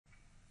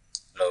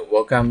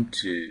Welcome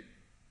to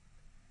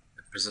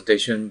a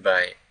presentation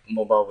by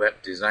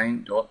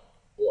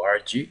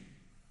mobilewebdesign.org.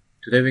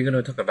 Today we're going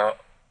to talk about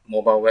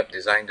mobile web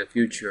design, the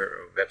future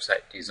of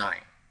website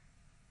design.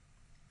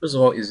 First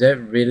of all, is there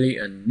really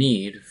a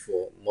need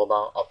for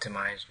mobile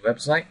optimized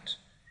website?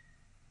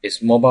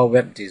 Is mobile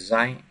web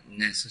design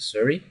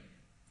necessary?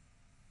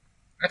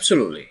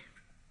 Absolutely.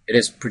 It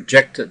is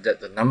projected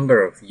that the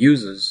number of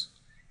users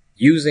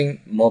using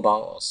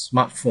mobile or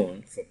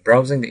smartphone for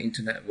browsing the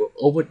internet will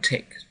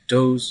overtake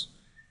those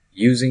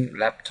using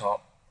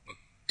laptop or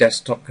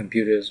desktop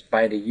computers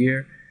by the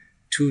year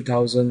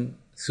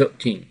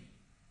 2013.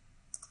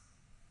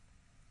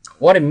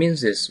 What it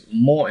means is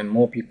more and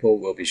more people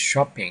will be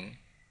shopping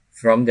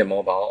from their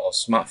mobile or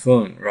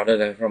smartphone rather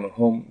than from a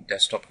home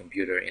desktop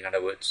computer. In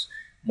other words,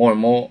 more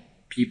and more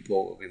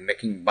people will be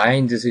making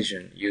buying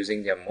decisions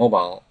using their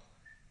mobile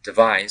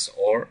device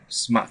or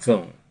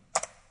smartphone.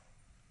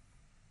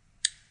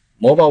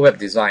 Mobile web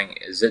design,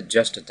 is it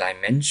just a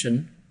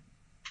dimension?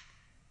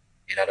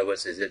 In other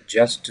words, is it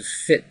just to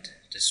fit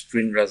the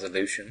screen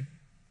resolution?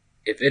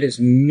 If it is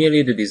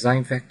merely the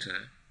design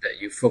factor that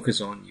you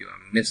focus on, you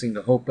are missing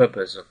the whole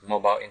purpose of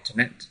mobile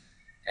internet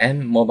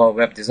and mobile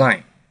web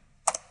design.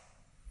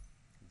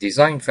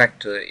 Design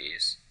factor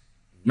is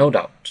no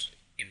doubt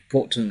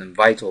important and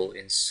vital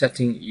in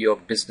setting your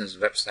business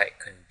website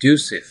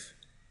conducive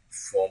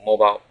for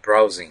mobile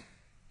browsing.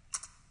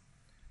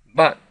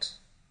 But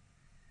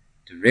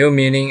the real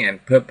meaning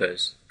and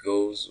purpose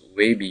goes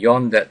way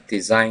beyond that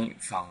design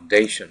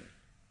foundation.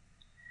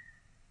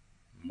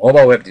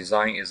 Mobile web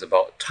design is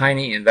about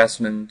tiny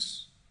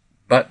investments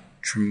but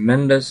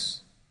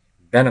tremendous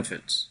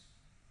benefits.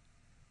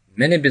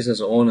 Many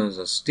business owners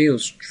are still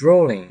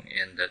strolling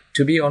in the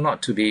to be or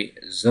not to be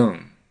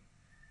zone,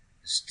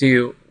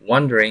 still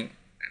wondering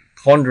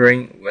and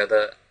pondering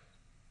whether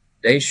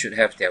they should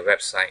have their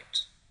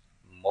website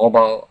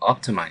mobile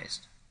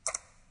optimized.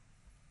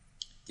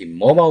 The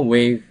mobile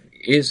wave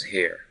is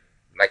here,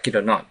 like it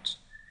or not.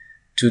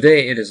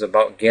 Today it is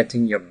about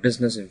getting your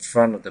business in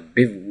front of the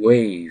big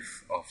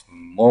wave of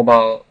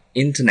mobile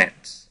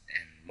internet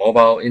and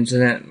mobile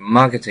internet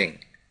marketing.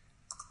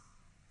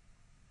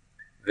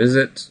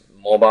 Visit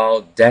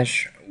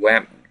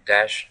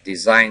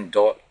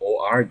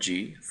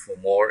mobile-web-design.org for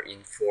more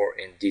info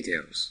and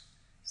details.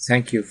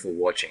 Thank you for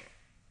watching.